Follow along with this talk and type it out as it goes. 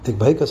ایک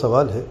بھائی کا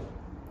سوال ہے،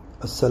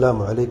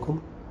 السلام علیکم،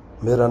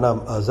 میرا نام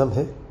اعظم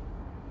ہے،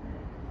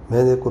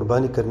 میں نے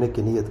قربانی کرنے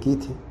کی نیت کی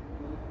تھی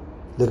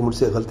لیکن مجھ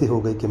سے غلطی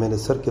ہو گئی کہ میں نے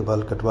سر کے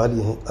بال کٹوا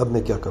لیے ہیں، اب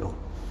میں کیا کروں؟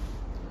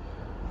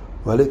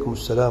 وعلیکم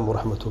السلام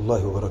ورحمۃ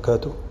اللہ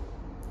وبرکاتہ۔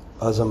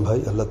 اعظم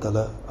بھائی، اللہ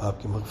تعالیٰ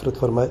آپ کی مغفرت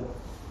فرمائے۔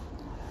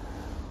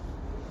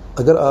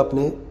 اگر آپ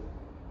نے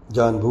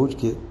جان بوجھ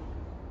کے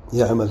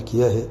یہ عمل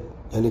کیا ہے،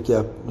 یعنی کہ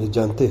آپ نے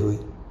جانتے ہوئے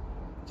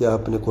کہ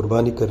آپ نے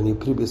قربانی کرنی،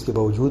 پھر بھی اس کے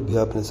باوجود بھی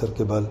آپ نے سر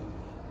کے بال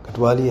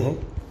کٹوا لیے ہیں،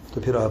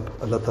 تو پھر آپ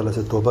اللہ تعالیٰ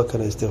سے توبہ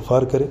کریں،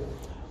 استغفار کریں،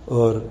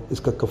 اور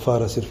اس کا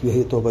کفارہ صرف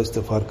یہی توبہ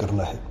استغفار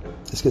کرنا ہے،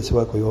 اس کے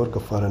سوا کوئی اور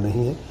کفارہ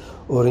نہیں ہے،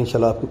 اور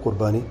انشاءاللہ آپ کی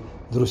قربانی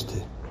درست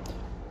ہے۔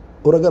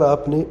 اور اگر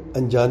آپ نے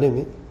انجانے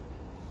میں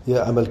یہ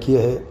عمل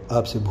کیا ہے،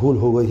 آپ سے بھول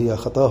ہو گئی ہے یا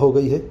خطا ہو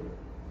گئی ہے،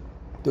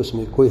 تو اس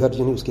میں کوئی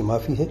حرج نہیں، اس کی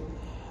معافی ہے۔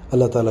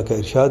 اللہ تعالیٰ کا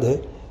ارشاد ہے،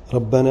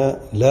 ربنا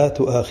لا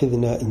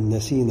تؤاخذنا ان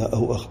نسینا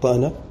او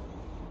اخطانا،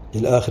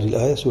 آخری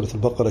الآیت سورۃ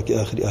البقرہ کی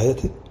آخری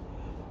آیت ہے۔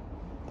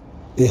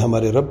 اے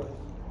ہمارے رب،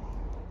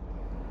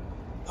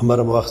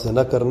 ہمارا مواخذہ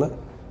نہ کرنا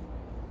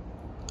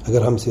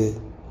اگر ہم سے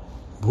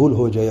بھول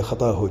ہو جائے یا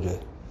خطا ہو جائے۔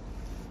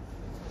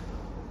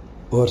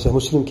 اور صحیح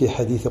مسلم کی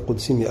حدیث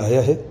قدسی میں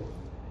آیا ہے،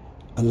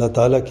 اللہ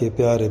تعالیٰ کے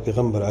پیارے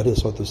پیغمبر علیہ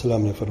الصلوۃ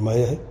والسلام نے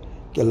فرمایا ہے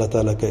کہ اللہ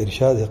تعالیٰ کا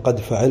ارشاد ہے، قد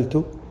فعلت،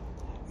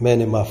 میں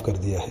نے معاف کر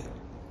دیا ہے۔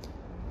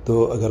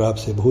 تو اگر آپ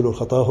سے بھول اور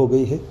خطا ہو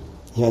گئی ہے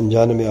یا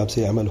انجانے میں آپ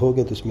سے عمل ہو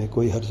گیا تو اس میں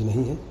کوئی حرج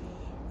نہیں ہے،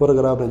 اور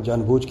اگر آپ نے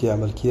جان بوجھ کے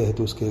عمل کیا ہے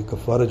تو اس کے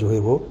کفارہ جو ہے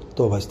وہ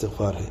توبہ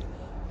استغفار ہے۔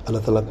 اللہ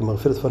تعالیٰ کی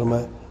مغفرت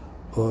فرمائے،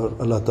 اور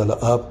اللہ تعالیٰ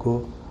آپ کو،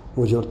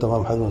 مجھے اور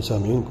تمام حاضرین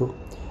سامعین کو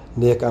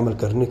نیک عمل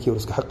کرنے کی اور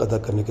اس کا حق ادا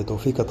کرنے کی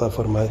توفیق عطا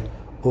فرمائے،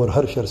 اور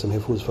ہر شر سے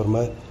محفوظ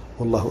فرمائے۔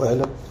 واللہ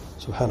اعلم۔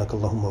 سبحانک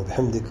اللہم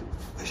وبحمدک،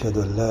 اشہد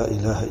ان لا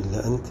الہ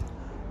الا انت،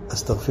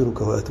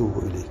 استغفرک واتوب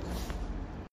الیک۔